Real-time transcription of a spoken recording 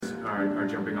are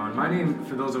jumping on. My name,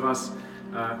 for those of us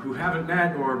who haven't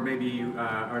met or maybe you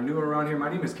are newer around here, my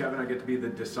name is Kevin. I get to be the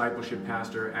discipleship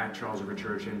pastor at Charles River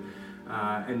Church.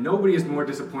 And nobody is more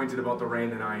disappointed about the rain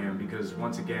than I am, because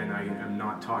once again, I am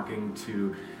not talking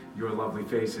to your lovely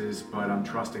faces, but I'm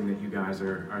trusting that you guys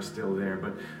are still there.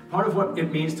 But part of what it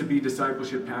means to be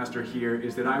discipleship pastor here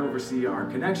is that I oversee our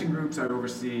connection groups, I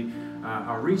oversee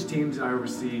our reach teams, I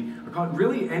oversee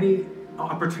really any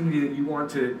opportunity that you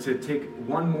want to take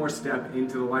one more step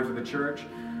into the life of the church.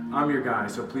 I'm your guy,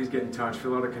 so please get in touch.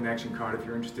 Fill out a connection card if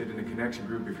you're interested in a connection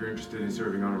group, if you're interested in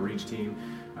serving on a reach team,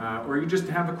 or you just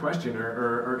have a question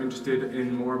or are interested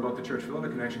in more about the church. Fill out a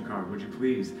connection card, would you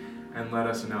please, and let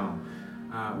us know.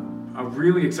 I'm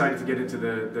really excited to get into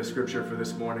the scripture for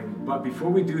this morning, but before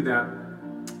we do that,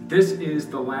 this is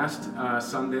the last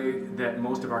Sunday that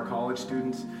most of our college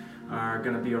students are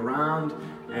going to be around,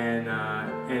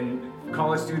 and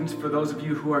college students, for those of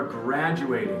you who are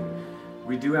graduating,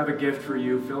 we do have a gift for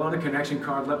you. Fill out a connection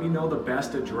card. Let me know the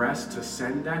best address to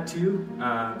send that to,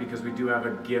 because we do have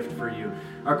a gift for you.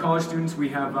 Our college students, we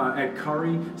have at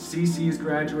Curry, CC is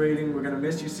graduating. We're going to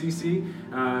miss you, CC.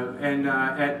 And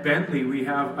at Bentley, we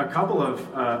have a couple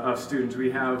of students.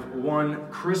 We have one,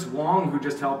 Chris Wong, who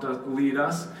just helped us lead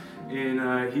us.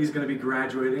 And he's going to be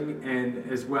graduating,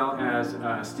 and as well as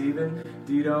Stephen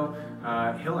Dito.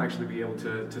 He'll actually be able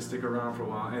to stick around for a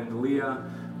while. And Leah,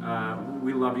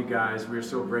 we love you guys. We're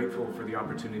so grateful for the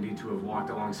opportunity to have walked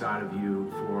alongside of you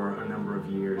for a number of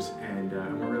years, and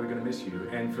we're really going to miss you.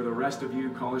 And for the rest of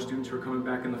you college students who are coming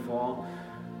back in the fall,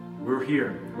 we're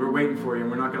here. We're waiting for you,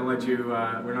 and we're not going to let you.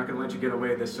 We're not going to let you get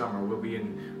away this summer. We'll be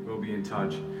in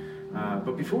touch.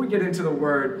 But before we get into the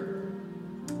word,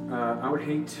 I would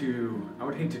hate to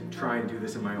try and do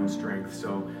this in my own strength.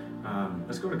 So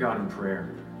let's go to God in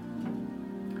prayer.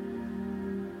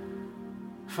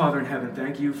 Father in heaven,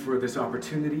 thank you for this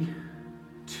opportunity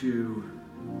to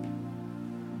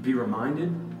be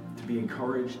reminded, to be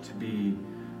encouraged, to be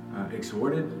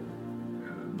exhorted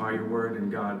by your word.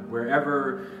 And God,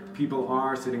 wherever people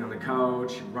are, sitting on the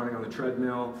couch, running on the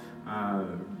treadmill,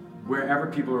 wherever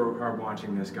people are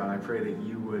watching this, God, I pray that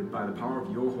you would, by the power of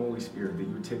your Holy Spirit, that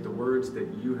you would take the words that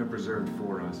you have preserved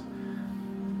for us,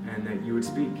 and that you would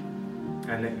speak,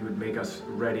 and that you would make us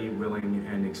ready, willing,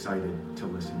 and excited to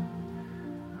listen.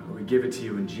 We give it to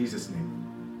you in Jesus' name.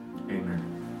 Amen.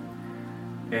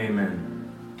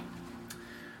 Amen.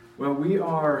 Well,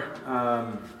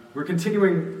 we're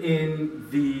continuing in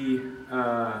the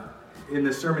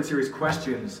sermon series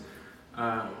Questions.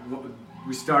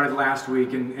 We started last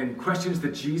week, and questions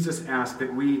that Jesus asked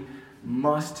that we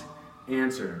must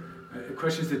answer.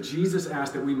 Questions that Jesus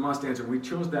asked that we must answer. We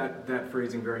chose that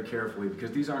phrasing very carefully, because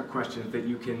these aren't questions that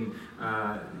you can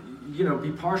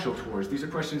be partial towards. These are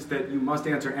questions that you must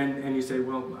answer, and you say,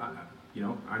 well,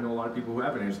 I know a lot of people who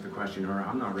haven't answered the question, or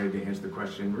I'm not ready to answer the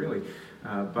question. Really,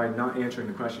 by not answering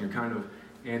the question, you're kind of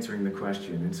answering the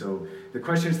question. And so the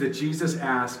questions that Jesus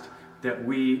asked that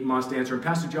we must answer. And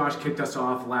Pastor Josh kicked us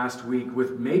off last week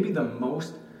with maybe the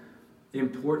most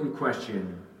important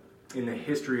question in the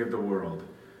history of the world,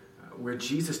 where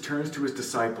Jesus turns to his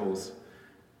disciples,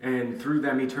 and through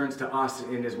them he turns to us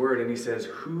in his word, and he says,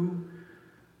 Who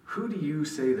do you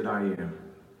say that I am?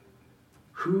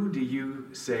 Who do you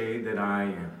say that I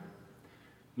am?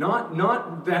 Not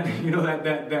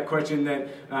that, that question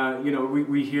that,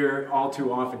 we hear all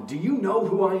too often. Do you know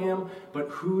who I am? But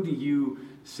who do you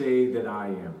say that I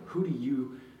am? Who do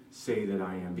you say that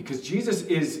I am? Because Jesus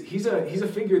he's a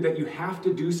figure that you have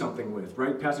to do something with,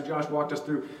 right? Pastor Josh walked us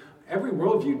through. Every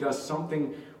worldview does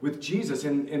something with Jesus,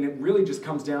 and it really just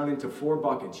comes down into four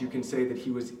buckets. You can say that he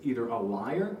was either a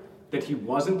liar, that he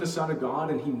wasn't the Son of God,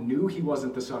 and he knew he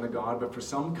wasn't the Son of God, but for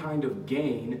some kind of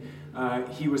gain,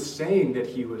 he was saying that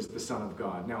he was the Son of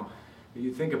God. Now,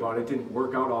 you think about it, it didn't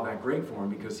work out all that great for him,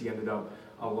 because he ended up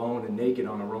alone and naked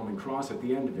on a Roman cross at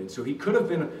the end of it. So he could have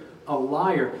been a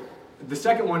liar. The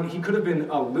second one, he could have been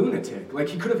a lunatic. Like,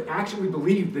 he could have actually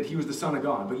believed that he was the Son of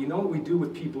God. But you know what we do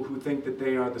with people who think that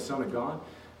they are the Son of God?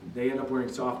 They end up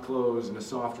wearing soft clothes in a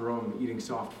soft room, eating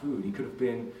soft food. He could have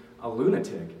been a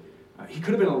lunatic. He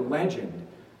could have been a legend.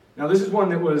 Now, this is one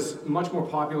that was much more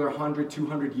popular 100,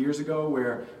 200 years ago,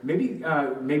 where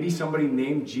maybe somebody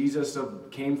named Jesus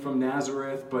came from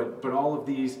Nazareth, but all of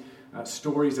these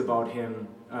stories about him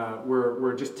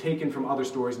were just taken from other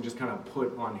stories and just kind of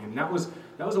put on him. That was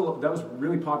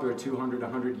really popular 200,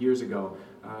 100 years ago.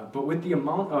 But with the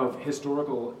amount of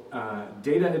historical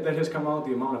data that has come out,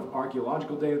 the amount of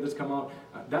archaeological data that's come out,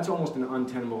 that's almost an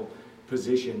untenable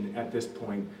position at this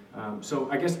point. So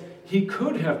I guess he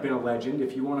could have been a legend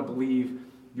if you want to believe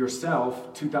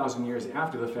yourself 2,000 years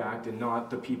after the fact and not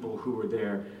the people who were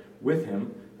there with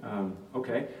him.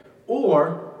 Okay.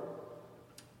 Or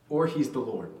he's the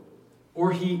Lord.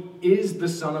 Or he is the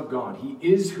Son of God. He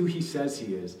is who he says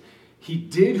he is. He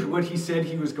did what he said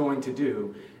he was going to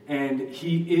do. And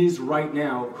he is right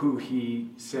now who he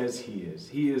says he is.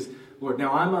 He is Lord.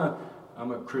 Now,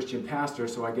 I'm a Christian pastor,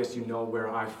 so I guess you know where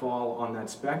I fall on that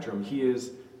spectrum.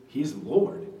 He's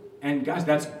Lord. And guys,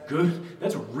 that's good.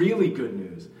 That's really good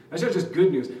news. That's not just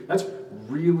good news. That's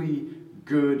really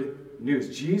good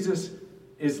news. Jesus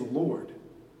is Lord.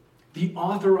 The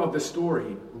author of the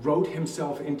story wrote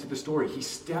himself into the story. He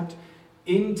stepped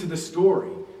into the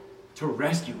story to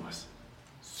rescue us.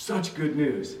 Such good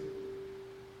news.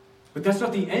 But that's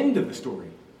not the end of the story.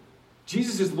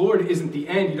 Jesus is Lord isn't the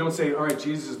end. You don't say, all right,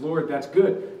 Jesus is Lord, that's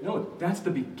good. No, that's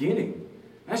the beginning.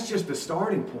 That's just the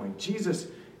starting point. Jesus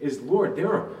is Lord.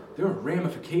 There are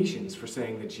ramifications for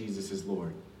saying that Jesus is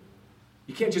Lord.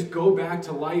 You can't just go back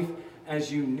to life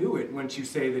as you knew it once you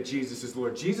say that Jesus is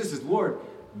Lord. Jesus is Lord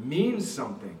means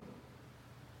something.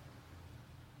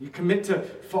 You commit to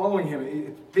following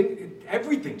him.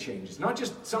 Everything changes. Not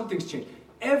just some things change.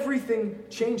 Everything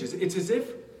changes. It's as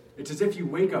if you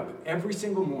wake up every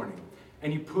single morning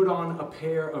and you put on a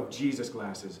pair of Jesus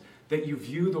glasses that you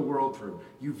view the world through.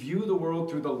 You view the world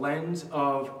through the lens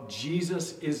of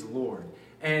Jesus is Lord.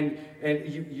 And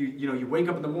you wake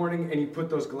up in the morning and you put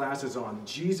those glasses on.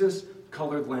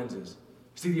 Jesus-colored lenses.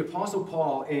 See, the Apostle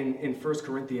Paul in 1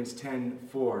 Corinthians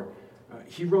 10:4,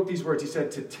 he wrote these words. He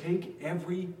said, to take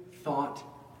every thought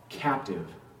captive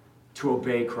to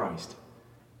obey Christ.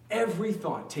 Every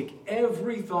thought. Take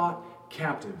every thought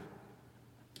captive.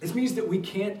 This means that we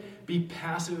can't be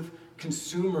passive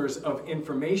consumers of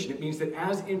information. It means that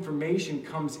as information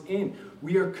comes in,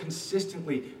 we are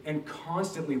consistently and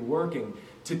constantly working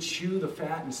to chew the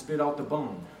fat and spit out the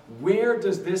bone. Where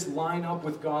does this line up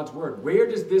with God's word? Where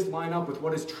does this line up with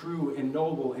what is true and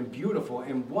noble and beautiful?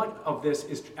 And what of this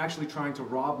is actually trying to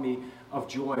rob me of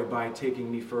joy by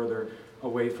taking me further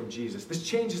away from Jesus? This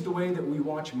changes the way that we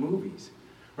watch movies.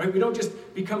 Right? We don't just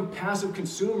become passive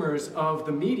consumers of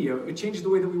the media. It changes the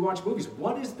way that we watch movies.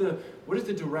 What is the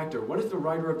director, what is the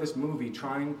writer of this movie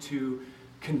trying to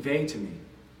convey to me?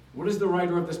 What is the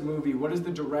writer of this movie? What is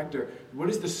the director? What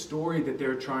is the story that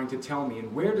they're trying to tell me?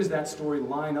 And where does that story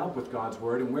line up with God's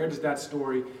word? And where does that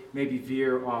story maybe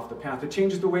veer off the path? It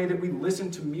changes the way that we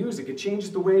listen to music. It changes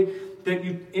the way that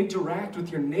you interact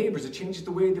with your neighbors. It changes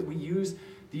the way that we use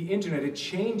the internet. It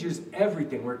changes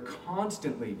everything. We're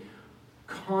constantly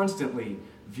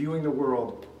viewing the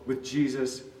world with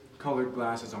Jesus-colored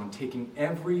glasses on, taking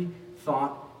every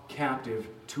thought captive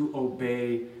to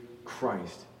obey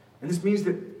Christ. And this means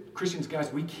that, Christians,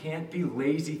 guys, we can't be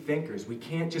lazy thinkers. We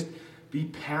can't just be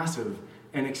passive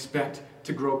and expect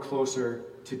to grow closer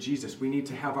to Jesus. We need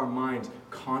to have our minds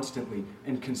constantly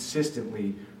and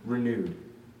consistently renewed.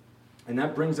 And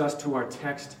that brings us to our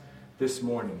text this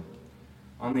morning.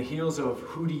 On the heels of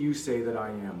who do you say that I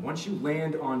am? Once you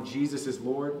land on Jesus as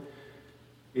Lord,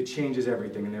 it changes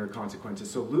everything and there are consequences.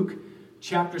 So Luke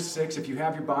chapter 6, if you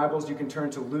have your Bibles, you can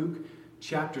turn to Luke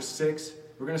chapter 6.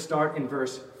 We're going to start in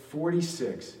verse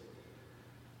 46.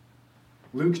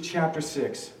 Luke chapter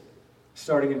 6,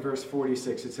 starting in verse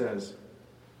 46, it says,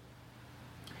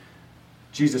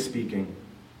 Jesus speaking,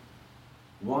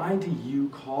 why do you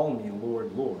call me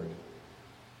Lord, Lord,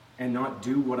 and not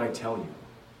do what I tell you?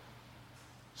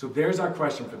 So there's our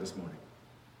question for this morning.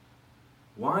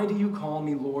 Why do you call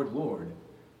me Lord, Lord,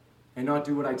 and not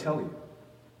do what I tell you?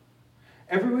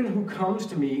 Everyone who comes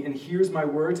to me and hears my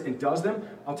words and does them,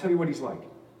 I'll tell you what he's like.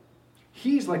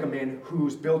 He's like a man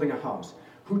who's building a house,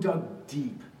 who dug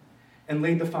deep and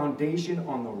laid the foundation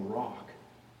on the rock.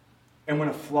 And when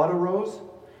a flood arose,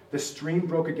 the stream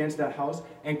broke against that house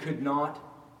and could not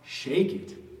shake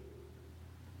it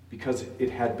because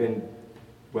it had been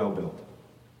well built.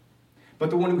 But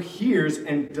the one who hears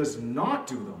and does not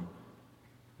do them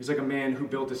is like a man who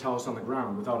built his house on the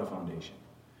ground without a foundation.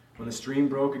 When the stream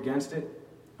broke against it,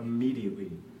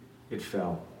 immediately it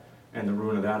fell. And the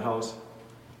ruin of that house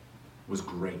was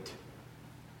great.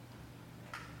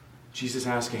 Jesus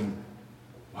asking,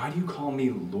 why do you call me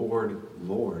Lord,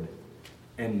 Lord,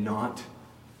 and not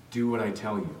do what I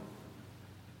tell you?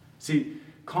 See,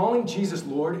 calling Jesus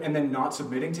Lord and then not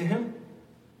submitting to him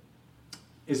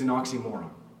is an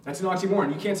oxymoron. That's an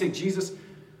oxymoron. You can't say, Jesus,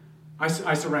 I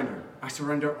surrender. I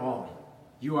surrender all.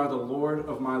 You are the Lord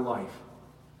of my life.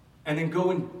 And then go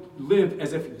and live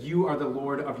as if you are the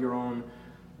Lord of your own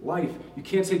life. You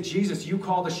can't say, Jesus, you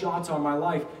call the shots on my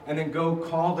life, and then go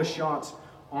call the shots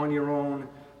on your own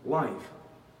life.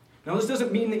 Now, this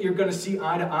doesn't mean that you're going to see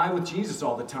eye to eye with Jesus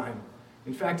all the time.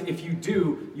 In fact, if you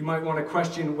do, you might want to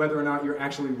question whether or not you're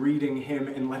actually reading him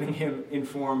and letting him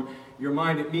inform your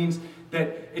mind.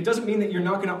 It doesn't mean that you're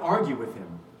not going to argue with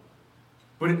him.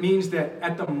 But it means that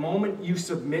at the moment you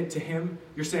submit to him,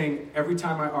 you're saying, every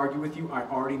time I argue with you, I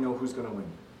already know who's going to win.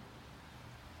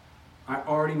 I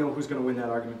already know who's going to win that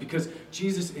argument, because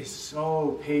Jesus is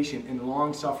so patient and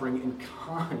long-suffering and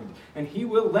kind, and he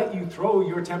will let you throw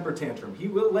your temper tantrum. He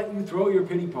will let you throw your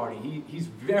pity party. He's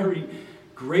very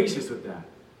gracious with that.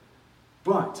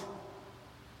 But,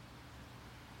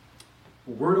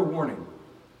 word of warning,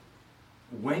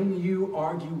 when you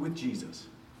argue with Jesus,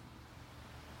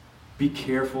 be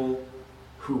careful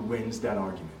who wins that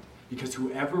argument. Because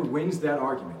whoever wins that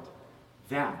argument,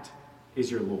 that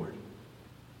is your Lord.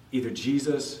 Either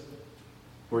Jesus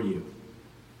or you.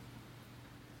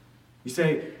 You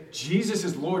say, Jesus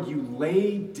is Lord. You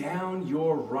lay down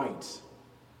your rights.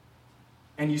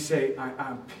 And you say,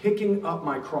 I'm picking up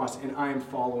my cross and I am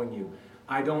following you.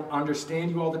 I don't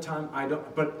understand you all the time.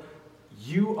 But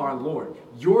you are Lord.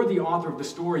 You're the author of the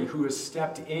story who has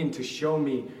stepped in to show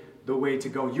me the way to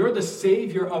go. You're the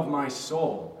Savior of my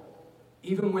soul.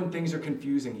 Even when things are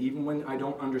confusing, even when I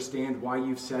don't understand why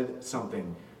you've said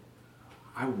something,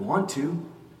 I want to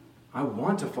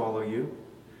follow you.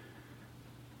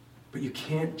 But you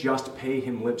can't just pay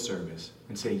him lip service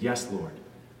and say, yes, Lord,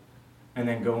 and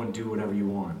then go and do whatever you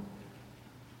want.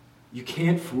 You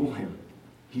can't fool him.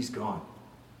 He's God.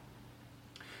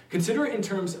 Consider it in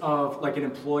terms of like an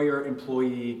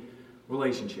employer-employee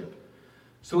relationship.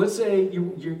 So let's say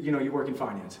you work in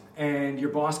finance, and your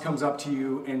boss comes up to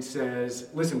you and says,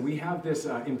 listen, we have this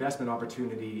investment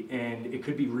opportunity, and it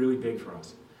could be really big for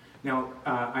us. Now,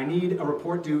 I need a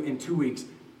report due in 2 weeks.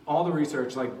 All the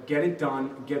research, like get it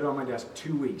done, get it on my desk,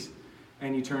 2 weeks.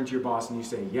 And you turn to your boss and you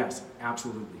say, yes,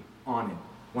 absolutely, on it,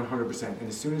 100%. And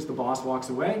as soon as the boss walks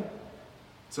away,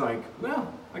 it's like,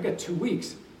 well, I got 2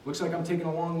 weeks. Looks like I'm taking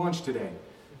a long lunch today.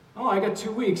 Oh, I got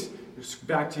 2 weeks.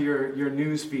 Back to your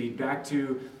news feed, back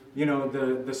to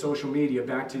the social media,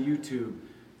 back to YouTube.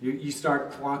 You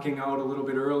start clocking out a little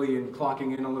bit early and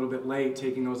clocking in a little bit late,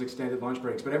 taking those extended lunch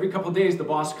breaks. But every couple of days, the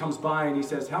boss comes by and he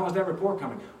says, how is that report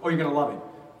coming? Oh, you're going to love it.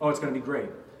 Oh, it's going to be great.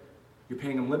 You're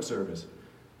paying him lip service.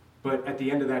 But at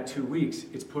the end of that 2 weeks,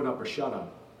 it's put up or shut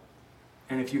up.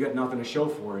 And if you got nothing to show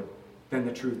for it, then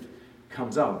the truth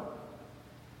comes out.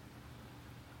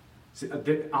 So,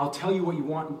 I'll tell you what you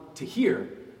want to hear,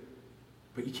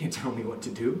 but you can't tell me what to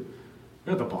do.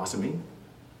 You're not the boss of me.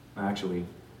 Actually,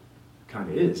 kind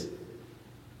of is.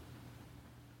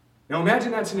 Now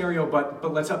imagine that scenario,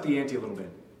 but let's up the ante a little bit.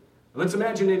 Let's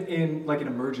imagine it in like an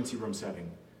emergency room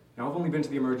setting. Now I've only been to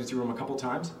the emergency room a couple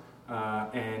times,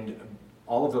 and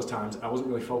all of those times I wasn't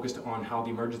really focused on how the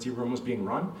emergency room was being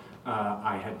run.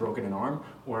 I had broken an arm,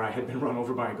 or I had been run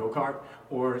over by a go-kart,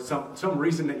 or some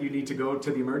reason that you need to go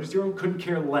to the emergency room. Couldn't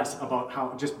care less about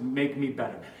how, just make me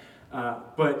better.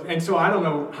 And so I don't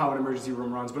know how an emergency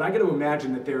room runs, but I get to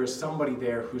imagine that there is somebody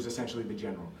there who's essentially the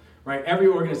general, right? Every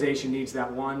organization needs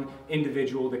that one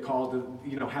individual that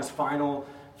has final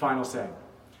say.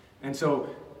 And so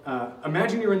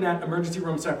imagine you're in that emergency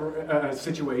room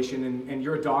situation, and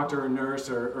you're a doctor or nurse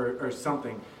or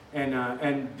something,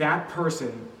 and that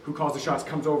person who calls the shots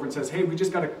comes over and says, hey, we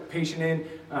just got a patient in,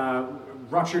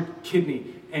 ruptured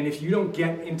kidney, and if you don't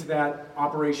get into that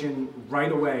operation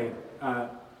right away,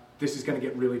 this is going to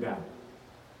get really bad.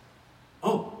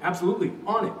 Oh, absolutely,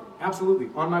 on it, absolutely,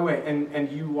 on my way.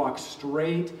 And you walk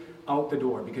straight out the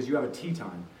door because you have a tea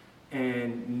time,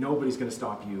 and nobody's going to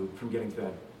stop you from getting to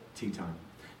that tea time.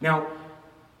 Now,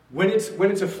 when it's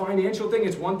a financial thing,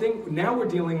 it's one thing. Now we're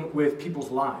dealing with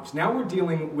people's lives. Now we're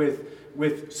dealing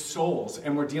with souls,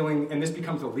 and and this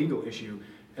becomes a legal issue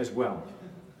as well.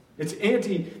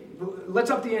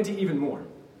 Let's up the ante even more.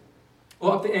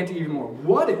 We'll up the ante even more.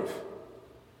 What if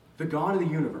the God of the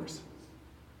universe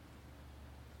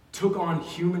took on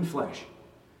human flesh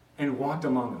and walked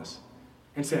among us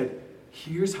and said,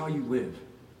 here's how you live.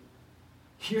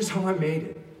 Here's how I made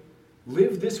it.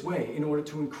 Live this way in order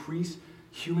to increase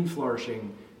human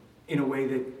flourishing in a way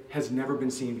that has never been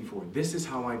seen before. This is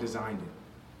how I designed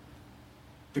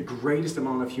it. The greatest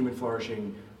amount of human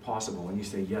flourishing possible. And you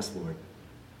say, yes, Lord.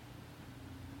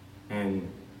 And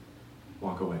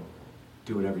walk away.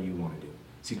 Do whatever you want to do.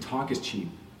 See, talk is cheap.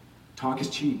 Talk is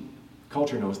cheap.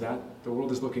 Culture knows that. The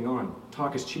world is looking on.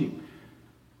 Talk is cheap.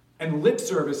 And lip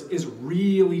service is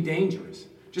really dangerous.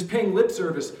 Just paying lip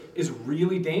service is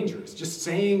really dangerous. Just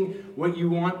saying what you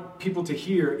want people to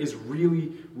hear is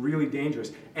really, really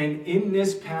dangerous. And in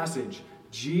this passage,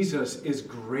 Jesus is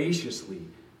graciously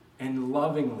and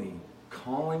lovingly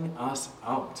calling us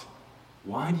out.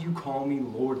 Why do you call me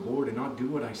Lord, Lord, and not do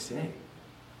what I say?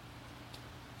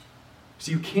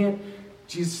 So Jesus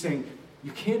is saying,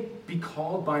 you can't be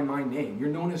called by my name. You're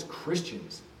known as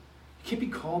Christians. You can't be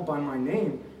called by my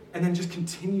name and then just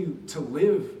continue to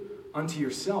live unto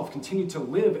yourself. Continue to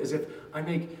live as if I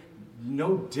make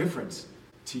no difference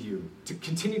to you. To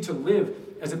continue to live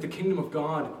as if the kingdom of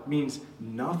God means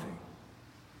nothing.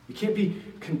 You can't be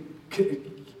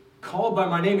called by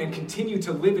my name and continue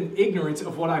to live in ignorance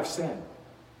of what I've said.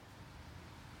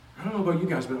 I don't know about you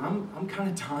guys, but I'm kind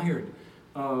of tired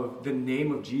of the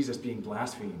name of Jesus being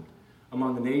blasphemed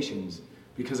among the nations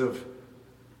because of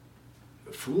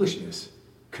foolishness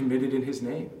committed in his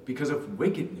name, because of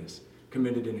wickedness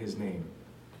committed in his name.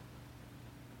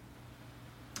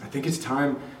 I think it's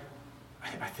time,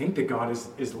 I think that God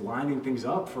is lining things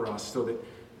up for us so that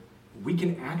we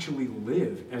can actually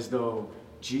live as though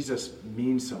Jesus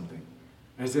means something,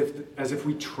 as if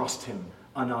we trust him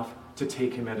enough to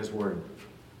take him at his word.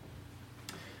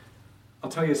 I'll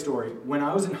tell you a story. When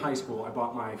I was in high school, I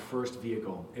bought my first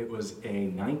vehicle. It was a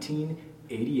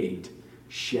 1988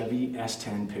 Chevy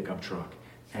S10 pickup truck,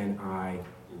 and I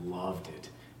loved it.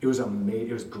 It was amazing.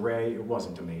 It was gray. It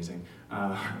wasn't amazing.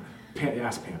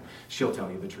 Ask Pam. She'll tell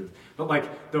you the truth. But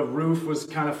like the roof was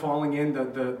kind of falling in,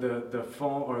 the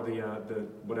foam or the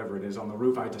whatever it is on the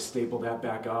roof. I had to staple that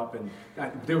back up, and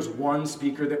there was one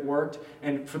speaker that worked.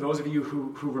 And for those of you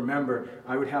who remember,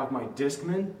 I would have my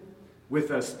Discman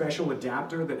with a special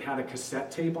adapter that had a cassette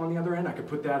tape on the other end. I could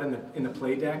put that in the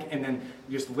play deck and then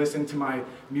just listen to my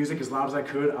music as loud as I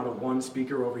could out of one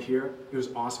speaker over here. It was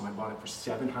awesome. I bought it for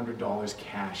 $700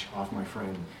 cash off my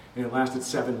friend, and it lasted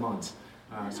 7 months.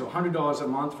 So $100 a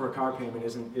month for a car payment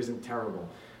isn't terrible.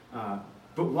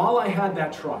 But while I had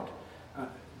that truck,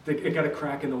 it got a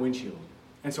crack in the windshield.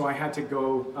 And so I had to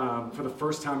go for the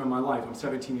first time in my life. I'm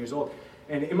 17 years old.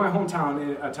 And in my hometown, in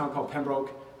a town called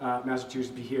Pembroke,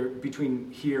 Massachusetts, between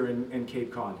here and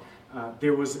Cape Cod,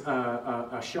 there was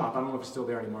a shop. I don't know if it's still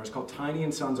there anymore. It's called Tiny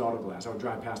 & Sons Auto Glass. I would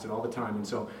drive past it all the time. And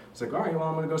so it's like, all right, well,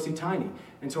 I'm going to go see Tiny.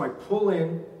 And so I pull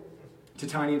in to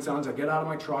Tiny & Sons. I get out of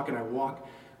my truck and I walk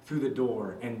through the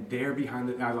door, and there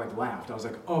behind I laughed. I was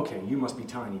like, okay, you must be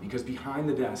Tiny, because behind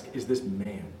the desk is this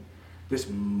man, this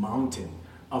mountain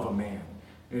of a man.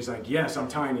 And he's like, yes, I'm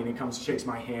Tiny, and he comes, shakes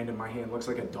my hand, and my hand looks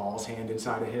like a doll's hand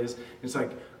inside of his. And it's like,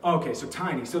 okay, so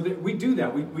Tiny. So we do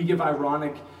that. We give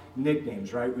ironic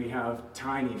nicknames, right? We have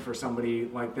Tiny for somebody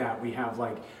like that. We have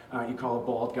you call a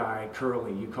bald guy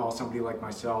Curly. You call somebody like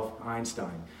myself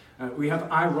Einstein. We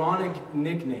have ironic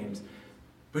nicknames.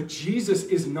 But Jesus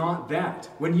is not that.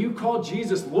 When you call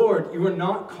Jesus Lord, you are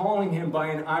not calling him by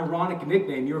an ironic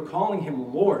nickname. You're calling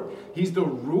him Lord. He's the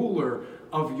ruler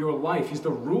of your life. He's the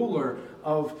ruler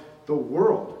of the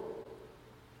world.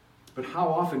 But how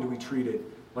often do we treat it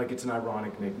like it's an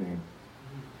ironic nickname?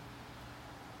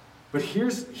 But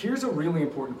here's a really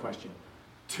important question.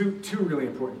 Two really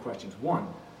important questions. One,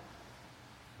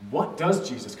 what does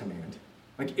Jesus command?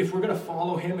 Like, if we're going to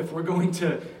follow him, if we're going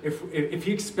to, if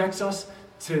he expects us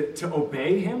to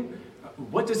obey him,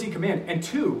 what does he command? And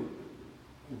two,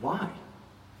 why?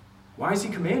 Why is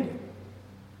he commanding?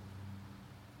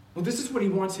 Well, this is what he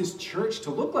wants his church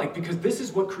to look like, because this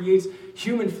is what creates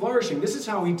human flourishing. This is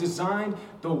how he designed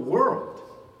the world.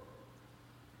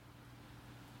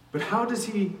 But how does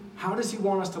he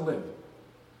want us to live?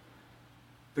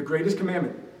 The greatest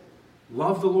commandment: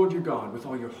 love the Lord your God with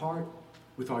all your heart,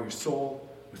 with all your soul,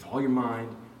 with all your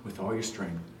mind, with all your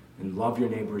strength, and love your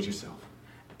neighbor as yourself.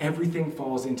 Everything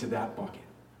falls into that bucket.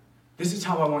 This is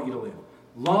how I want you to live.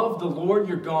 Love the Lord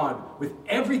your God with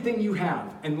everything you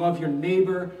have, and love your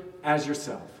neighbor as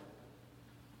yourself.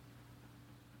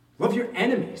 Love your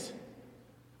enemies,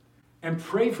 and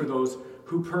pray for those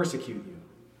who persecute you.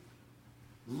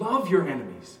 Love your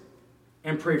enemies,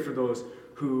 and pray for those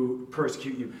who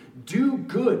persecute you. Do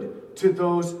good to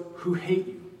those who hate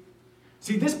you.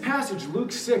 See, this passage,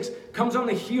 Luke 6, comes on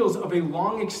the heels of a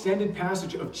long extended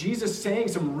passage of Jesus saying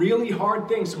some really hard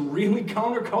things, some really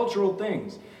countercultural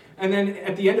things. And then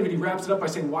at the end of it, he wraps it up by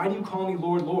saying, why do you call me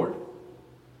Lord, Lord,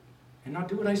 and not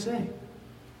do what I say?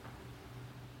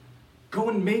 Go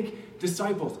and make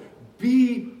disciples.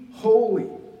 Be holy.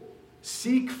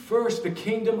 Seek first the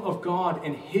kingdom of God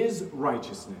and his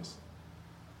righteousness.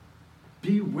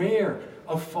 Beware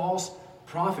of false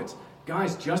prophets.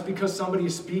 Guys, just because somebody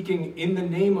is speaking in the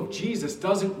name of Jesus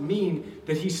doesn't mean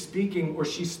that he's speaking or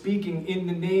she's speaking in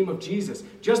the name of Jesus.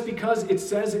 Just because it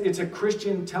says it's a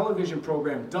Christian television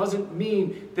program doesn't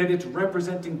mean that it's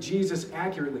representing Jesus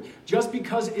accurately. Just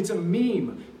because it's a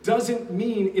meme doesn't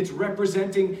mean it's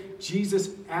representing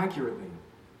Jesus accurately.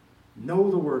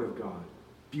 Know the word of God.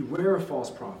 Beware of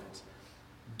false prophets.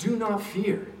 Do not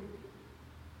fear.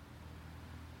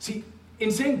 See, in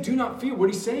saying do not fear, what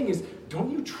he's saying is don't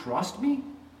you trust me?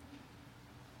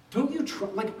 Don't you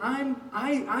trust, like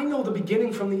I know the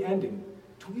beginning from the ending.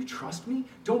 Don't you trust me?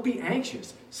 Don't be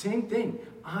anxious. Same thing.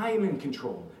 I am in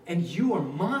control, and you are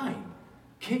mine.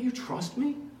 Can't you trust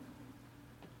me?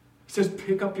 He says,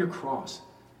 pick up your cross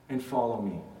and follow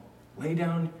me. Lay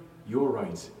down your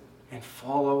rights and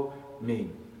follow me.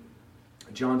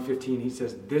 John 15, he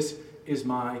says, this is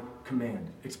my command.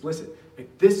 Explicit.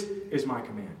 This is my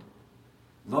command.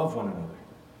 Love one another.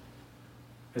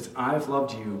 As I have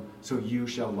loved you, so you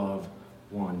shall love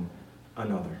one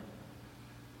another.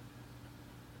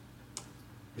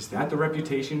 Is that the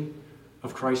reputation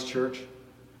of Christ Church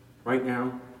right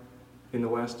now in the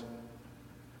West?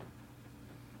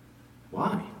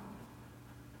 Why?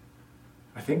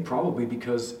 I think probably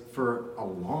because for a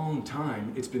long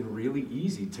time it's been really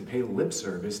easy to pay lip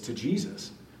service to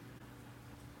Jesus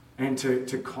and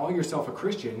to call yourself a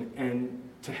Christian and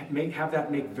to have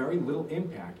that make very little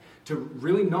impact, to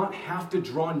really not have to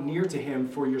draw near to him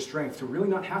for your strength, to really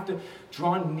not have to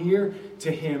draw near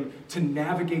to him to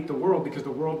navigate the world, because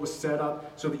the world was set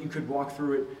up so that you could walk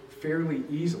through it fairly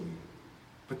easily.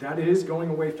 But that is going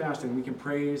away fast, and we can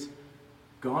praise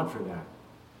God for that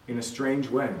in a strange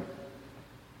way.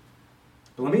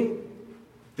 But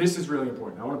this is really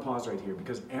important. I want to pause right here,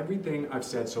 because everything I've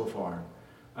said so far,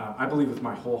 I believe with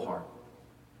my whole heart.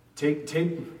 Take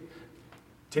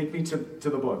me to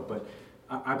the book, but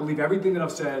I believe everything that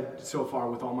I've said so far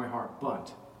with all my heart,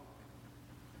 but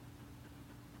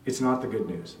it's not the good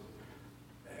news.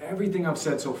 Everything I've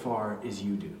said so far is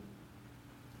you do.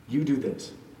 You do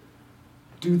this.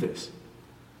 Do this.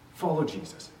 Follow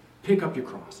Jesus. Pick up your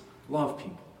cross. Love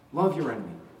people. Love your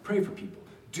enemy. Pray for people.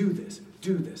 Do this.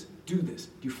 Do this. Do this.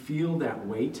 Do you feel that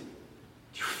weight?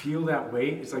 Do you feel that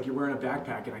weight? It's like you're wearing a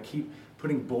backpack and I keep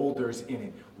putting boulders in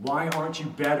it. Why aren't you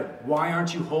better? Why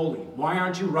aren't you holy? Why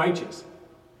aren't you righteous?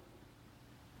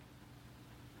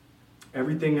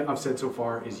 Everything that I've said so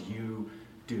far is you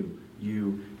do.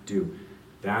 You do.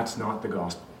 That's not the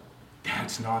gospel.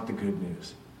 That's not the good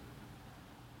news.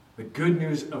 The good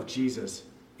news of Jesus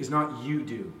is not you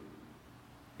do.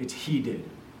 It's he did.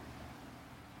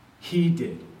 He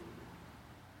did.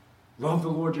 Love the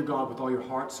Lord your God with all your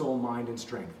heart, soul, mind, and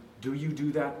strength. Do you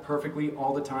do that perfectly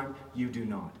all the time? You do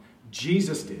not.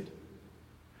 Jesus did.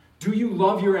 Do you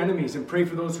love your enemies and pray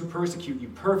for those who persecute you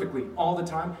perfectly all the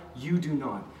time? You do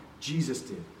not. Jesus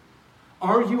did.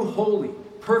 Are you holy,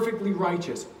 perfectly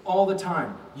righteous all the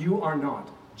time? You are not.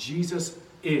 Jesus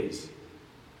is.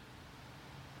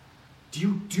 Do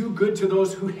you do good to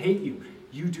those who hate you?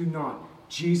 You do not.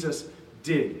 Jesus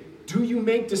did. Do you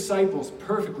make disciples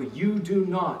perfectly? You do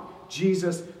not.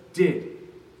 Jesus did.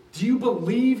 Do you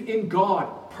believe in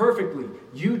God perfectly?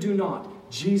 You do not.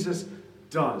 Jesus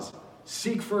does.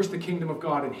 Seek first the kingdom of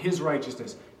God and his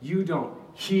righteousness. You don't.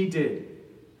 He did.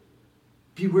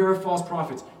 Beware of false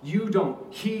prophets. You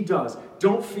don't. He does.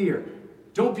 Don't fear.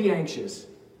 Don't be anxious.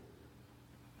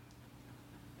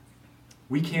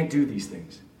 We can't do these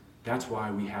things. That's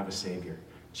why we have a Savior,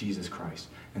 Jesus Christ.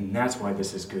 And that's why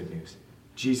this is good news.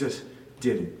 Jesus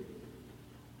did it.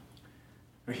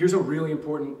 Now here's a really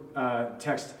important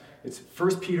text. It's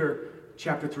 1 Peter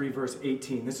chapter 3, verse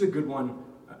 18. This is a good one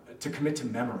to commit to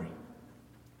memory.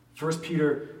 1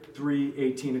 Peter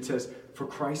 3:18, it says, "For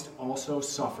Christ also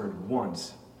suffered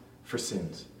once for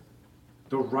sins,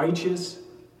 the righteous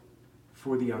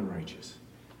for the unrighteous."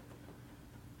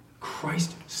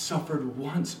 Christ suffered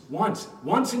once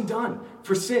and done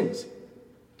for sins.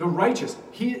 The righteous,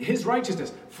 his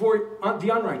righteousness for the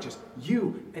unrighteous,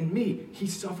 you and me. He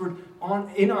suffered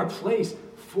in our place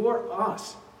for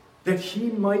us, that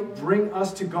he might bring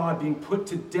us to God, being put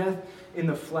to death in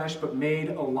the flesh, but made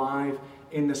alive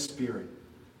in the spirit.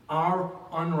 Our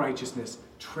unrighteousness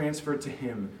transferred to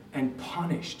him and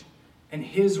punished, and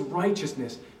his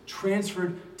righteousness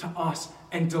transferred to us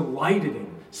and delighted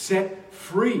in, set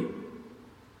free.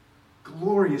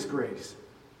 Glorious grace.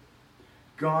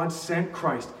 God sent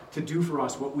Christ to do for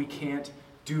us what we can't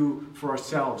do for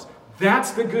ourselves.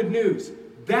 That's the good news.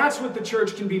 That's what the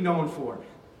church can be known for.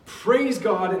 Praise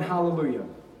God and hallelujah.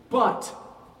 But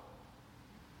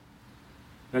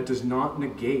that does not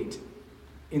negate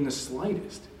in the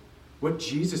slightest what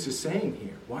Jesus is saying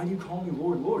here. Why do you call me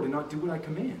Lord, Lord, and not do what I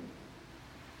command?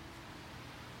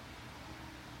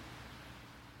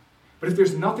 But if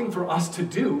there's nothing for us to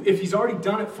do, if he's already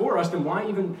done it for us, then why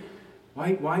do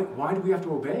we have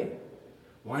to obey?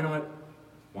 Why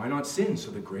not sin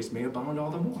so that grace may abound all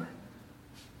the more?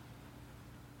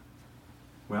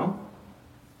 Well,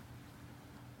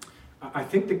 I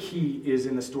think the key is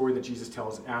in the story that Jesus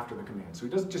tells after the command. So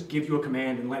he doesn't just give you a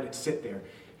command and let it sit there.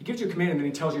 He gives you a command and then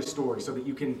he tells you a story so that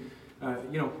you can,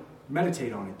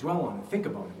 meditate on it, dwell on it, think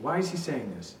about it. Why is he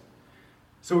saying this?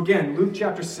 So again, Luke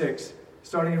chapter 6,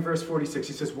 starting in verse 46,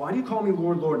 he says, "Why do you call me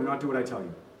Lord, Lord, and not do what I tell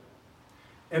you?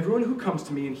 Everyone who comes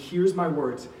to me and hears my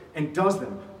words and does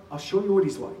them, I'll show you what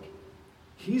he's like.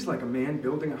 He's like a man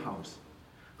building a house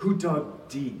who dug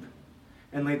deep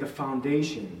and laid the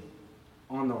foundation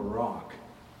on the rock."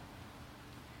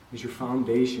 Is your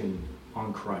foundation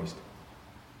on Christ?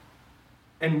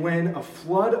 "And when a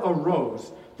flood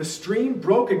arose, the stream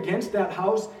broke against that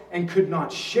house and could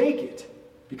not shake it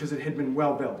because it had been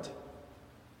well built.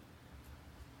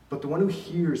 But the one who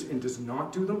hears and does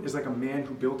not do them is like a man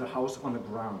who built a house on the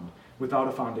ground without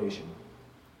a foundation.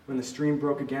 When the stream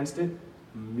broke against it,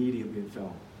 immediately it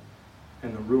fell,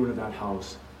 and the ruin of that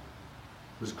house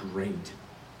was great."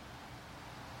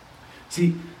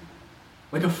 See,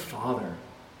 like a father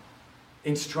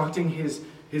instructing his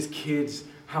kids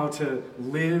how to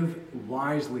live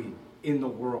wisely in the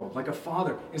world, like a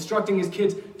father instructing his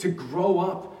kids to grow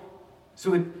up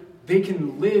so that they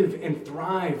can live and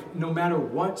thrive no matter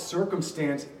what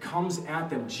circumstance comes at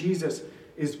them. Jesus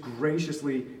is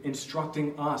graciously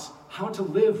instructing us how to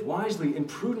live wisely and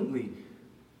prudently.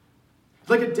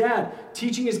 Like a dad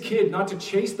teaching his kid not to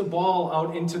chase the ball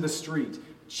out into the street,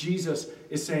 Jesus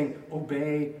is saying,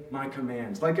 "Obey my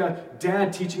commands." Like a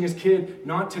dad teaching his kid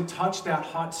not to touch that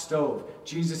hot stove,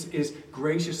 Jesus is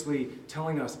graciously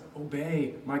telling us,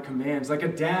 "Obey my commands." Like a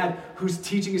dad who's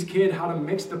teaching his kid how to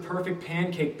mix the perfect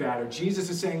pancake batter, Jesus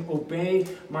is saying, "Obey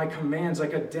my commands."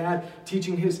 Like a dad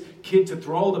teaching his kid to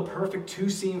throw the perfect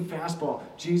two-seam fastball,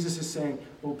 Jesus is saying,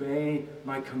 "Obey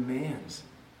my commands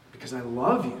because I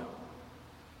love you."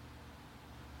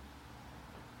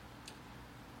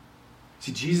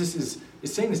 See, Jesus is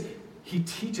saying this. He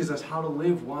teaches us how to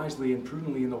live wisely and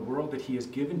prudently in the world that he has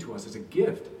given to us as a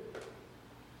gift.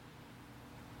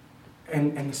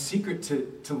 And the secret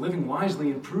to living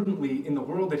wisely and prudently in the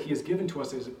world that he has given to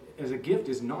us as a gift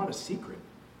is not a secret.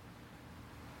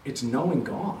 It's knowing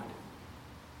God.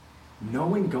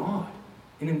 Knowing God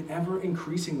in an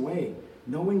ever-increasing way.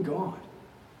 Knowing God.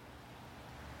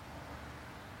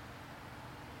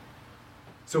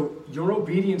 So your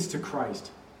obedience to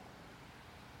Christ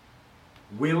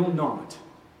will not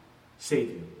save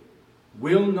you,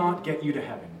 will not get you to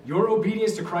heaven. Your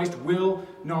obedience to Christ will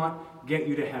not get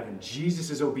you to heaven.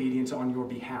 Jesus' obedience on your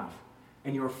behalf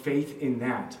and your faith in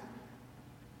that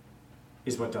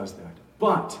is what does that.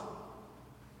 But,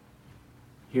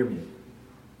 hear me,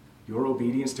 your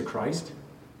obedience to Christ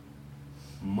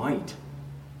might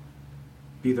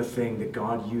be the thing that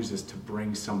God uses to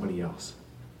bring somebody else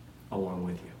along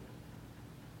with you.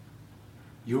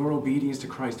 Your obedience to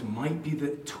Christ might be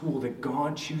the tool that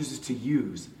God chooses to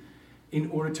use in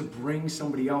order to bring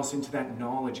somebody else into that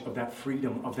knowledge of that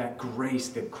freedom, of that grace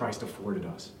that Christ afforded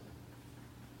us.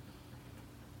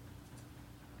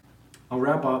 I'll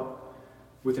wrap up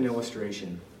with an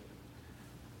illustration.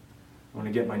 I want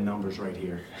to get my numbers right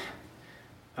here.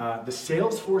 The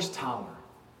Salesforce Tower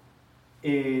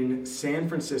in San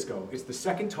Francisco is the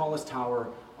second tallest tower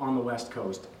on the West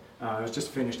Coast. It was just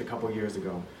finished a couple years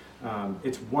ago.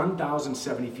 It's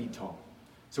 1,070 feet tall.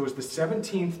 So it's the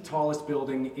 17th tallest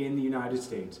building in the United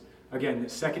States. Again, the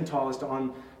second tallest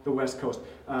on the West Coast.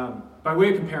 By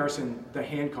way of comparison, the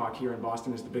Hancock here in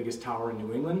Boston is the biggest tower in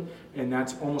New England, and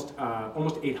that's almost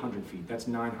 800 feet. That's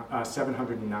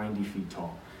 790 feet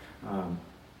tall.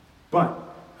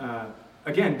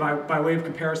 Again, by way of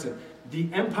comparison,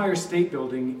 the Empire State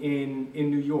Building in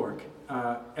New York,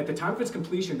 at the time of its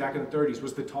completion back in the 30s,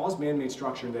 was the tallest man-made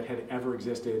structure that had ever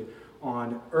existed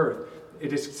on Earth.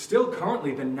 It is still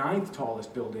currently the 9th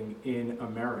tallest building in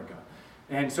America.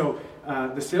 And so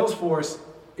the Salesforce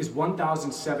is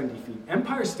 1,070 feet.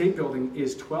 Empire State Building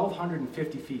is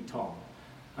 1,250 feet tall.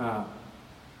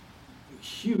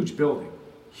 Huge building,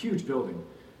 huge building.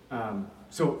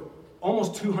 So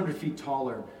almost 200 feet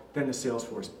taller than the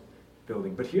Salesforce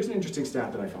building. But here's an interesting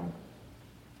stat that I found.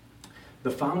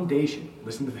 The foundation,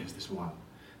 listen to this is wild.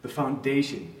 The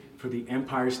foundation for the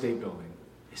Empire State Building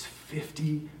is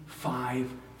 55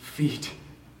 feet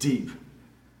deep.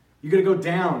 You gotta go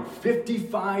down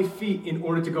 55 feet in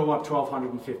order to go up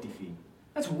 1,250 feet.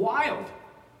 That's wild.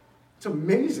 It's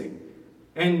amazing.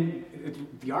 And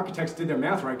the architects did their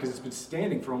math right because it's been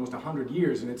standing for almost 100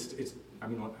 years and it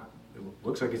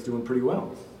looks like it's doing pretty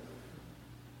well.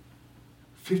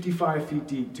 55 feet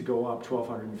deep to go up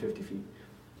 1,250 feet.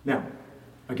 Now,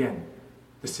 again,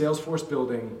 the Salesforce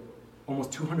building,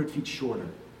 almost 200 feet shorter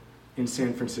in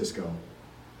San Francisco.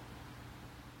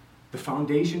 The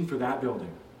foundation for that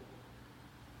building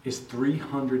is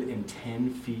 310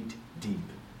 feet deep.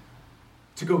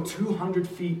 To go 200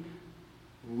 feet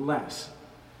less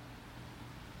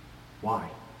Why?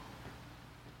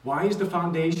 Why is the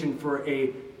foundation for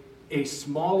a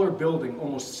smaller building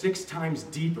almost 6 times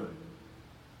deeper?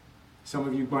 Some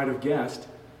of you might have guessed,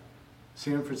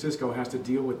 San Francisco has to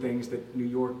deal with things that New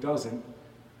York doesn't,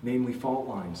 namely fault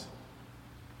lines.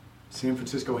 San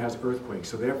Francisco has earthquakes,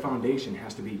 so their foundation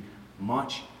has to be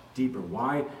much deeper.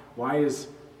 Why is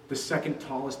the second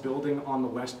tallest building on the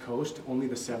West Coast only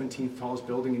the 17th tallest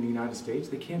building in the United States?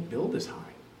 They can't build this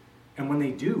high. And when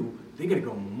they do, they got to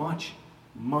go much,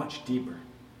 much deeper.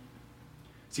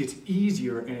 See, it's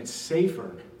easier and it's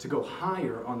safer to go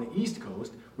higher on the East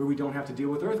Coast where we don't have to deal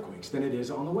with earthquakes than it is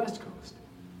on the West Coast.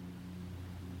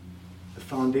 The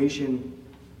foundation,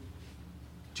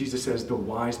 Jesus says, the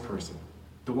wise person,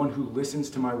 the one who listens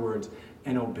to my words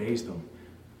and obeys them,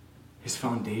 his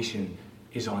foundation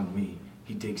is on me.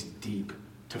 He digs deep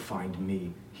to find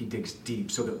me. He digs deep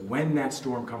so that when that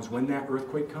storm comes, when that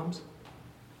earthquake comes,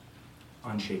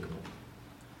 unshakable.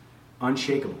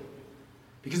 Unshakable.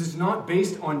 Because it's not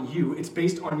based on you, it's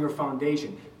based on your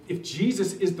foundation. If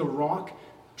Jesus is the rock,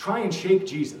 try and shake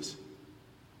Jesus.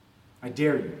 I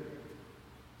dare you.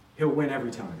 He'll win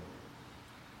every time.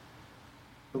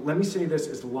 But let me say this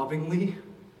as lovingly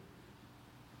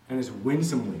and as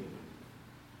winsomely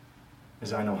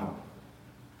as I know how.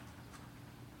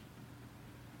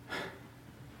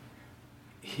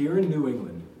 Here in New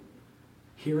England,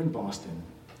 here in Boston,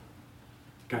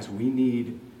 guys, we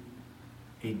need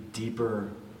a deeper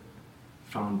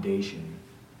foundation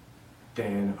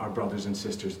than our brothers and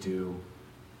sisters do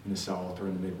in the South or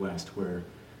in the Midwest, where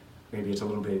maybe it's a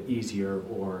little bit easier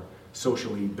or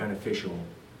socially beneficial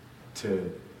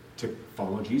to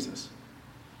follow Jesus.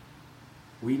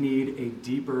 We need a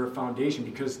deeper foundation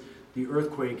because the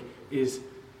earthquake is,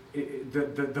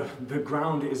 the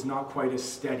ground is not quite as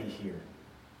steady here.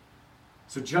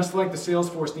 So just like the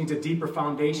Salesforce needs a deeper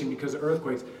foundation because of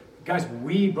earthquakes, guys,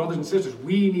 we, brothers and sisters,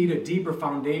 we need a deeper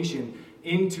foundation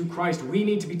into Christ. We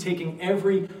need to be taking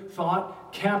every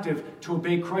thought captive to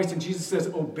obey Christ. And Jesus says,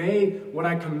 obey what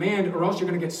I command or else you're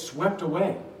going to get swept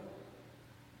away.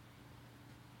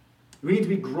 We need to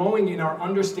be growing in our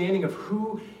understanding of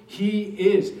who He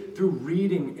is through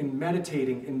reading and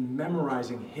meditating and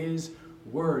memorizing His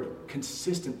Word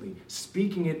consistently,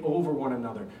 speaking it over one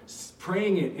another,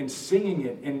 praying it and singing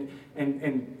it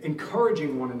and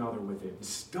encouraging one another with it,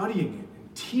 studying it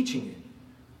and teaching it.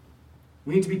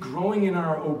 We need to be growing in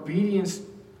our obedience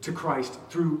to Christ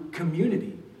through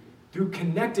community, through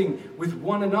connecting with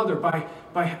one another, by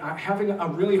having a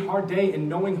really hard day and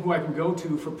knowing who I can go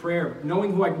to for prayer,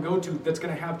 knowing who I can go to that's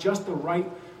going to have just the right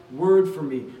word for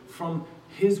me from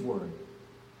His Word.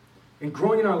 And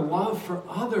growing in our love for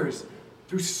others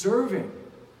through serving.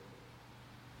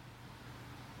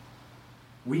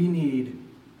 We need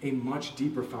a much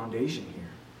deeper foundation here.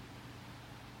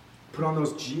 Put on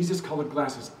those Jesus-colored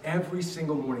glasses every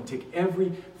single morning. Take every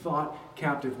thought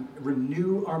captive.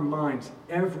 Renew our minds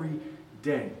every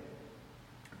day.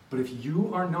 But if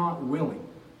you are not willing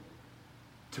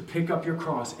to pick up your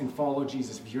cross and follow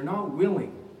Jesus, if you're not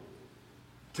willing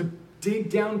to dig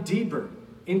down deeper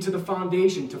into the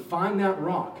foundation to find that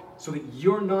rock so that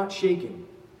you're not shaken,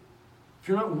 if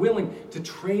you're not willing to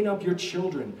train up your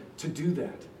children to do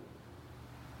that,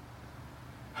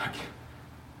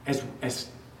 as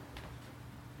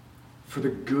for the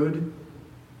good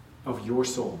of your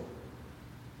soul,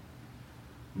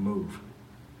 move.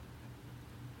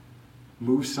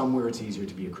 Move somewhere it's easier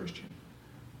to be a Christian.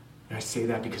 And I say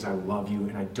that because I love you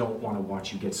and I don't want to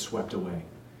watch you get swept away.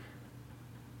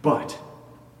 But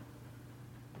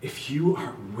if you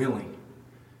are willing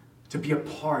to be a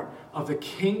part of the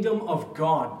kingdom of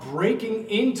God, breaking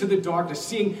into the darkness,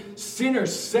 seeing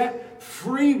sinners set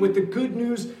free with the good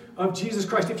news of Jesus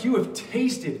Christ, if you have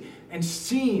tasted and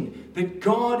seen that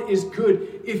God is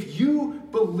good, if you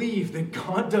believe that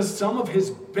God does some of His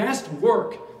best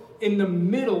work in the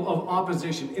middle of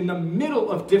opposition, in the middle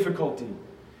of difficulty,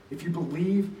 if you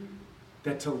believe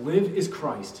that to live is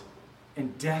Christ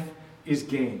and death is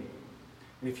gain,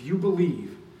 and if you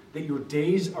believe that your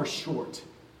days are short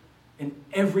and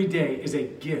every day is a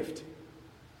gift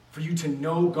for you to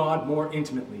know God more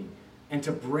intimately and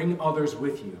to bring others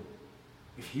with you,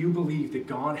 if you believe that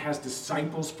God has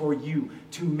disciples for you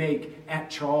to make at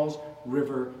Charles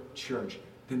River Church,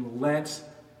 then let's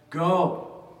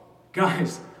go.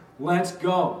 Guys, let's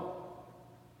go.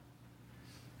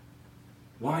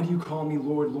 Why do you call me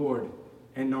Lord, Lord,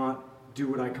 and not do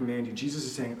what I command you? Jesus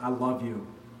is saying, I love you.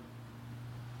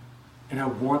 And I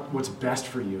want what's best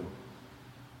for you.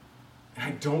 And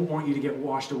I don't want you to get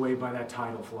washed away by that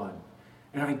tidal flood.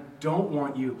 And I don't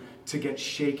want you to get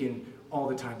shaken all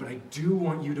the time, but I do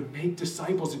want you to make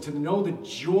disciples and to know the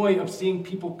joy of seeing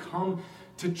people come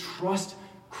to trust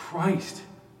Christ.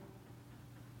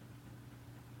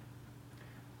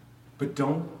 But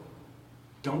don't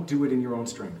do it in your own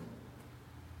strength.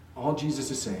 All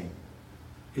Jesus is saying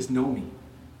is know me.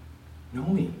 Know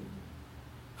me.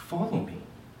 Follow me.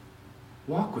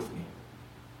 Walk with me.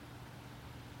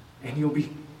 And you'll be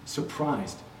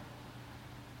surprised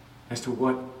as to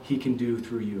what he can do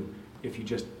through you if you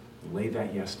just lay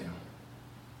that yes down.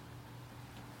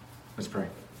 Let's pray.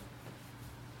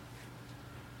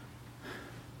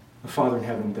 Father in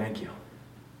heaven, thank you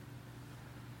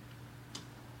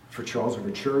for Charles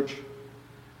River Church.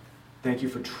 Thank you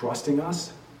for trusting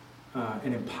us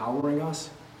and empowering us.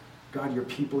 God, your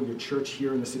people, your church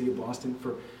here in the city of Boston,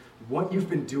 for what you've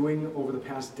been doing over the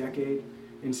past decade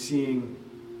in seeing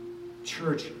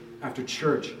church after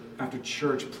church after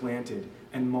church planted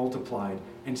and multiplied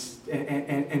and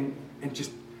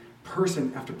just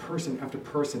person after person after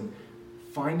person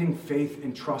finding faith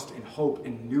and trust and hope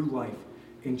and new life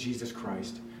in Jesus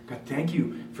Christ. God, thank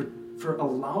you for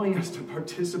allowing us to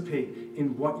participate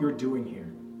in what you're doing here.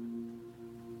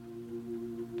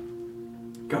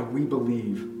 God, we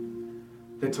believe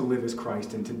that to live is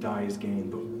Christ and to die is gain,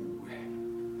 but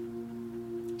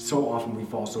so often we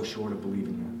fall so short of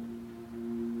believing that.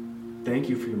 Thank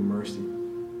you for your mercy.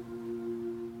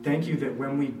 Thank you that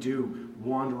when we do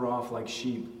wander off like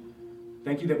sheep,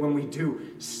 thank you that when we do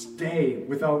stay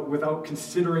without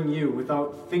considering you,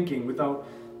 without thinking,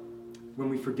 when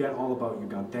we forget all about you,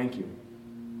 God, thank you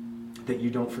that you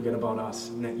don't forget about us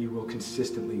and that you will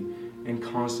consistently and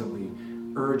constantly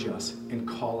urge us and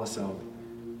call us out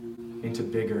into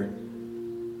bigger,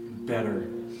 better,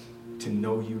 to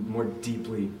know you more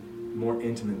deeply, more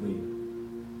intimately,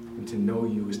 and to know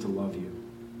you is to love you.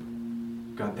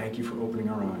 God, thank you for opening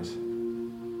our eyes.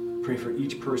 Pray for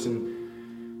each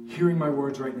person hearing my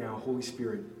words right now. Holy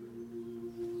Spirit,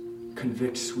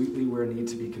 convict sweetly where it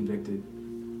needs to be convicted.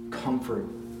 Comfort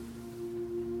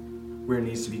where it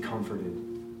needs to be comforted.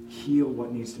 Heal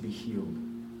what needs to be healed.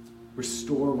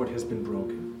 Restore what has been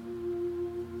broken.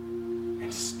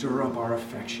 And stir up our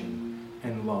affection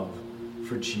and love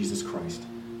for Jesus Christ,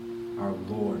 our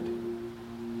Lord.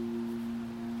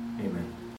 Amen.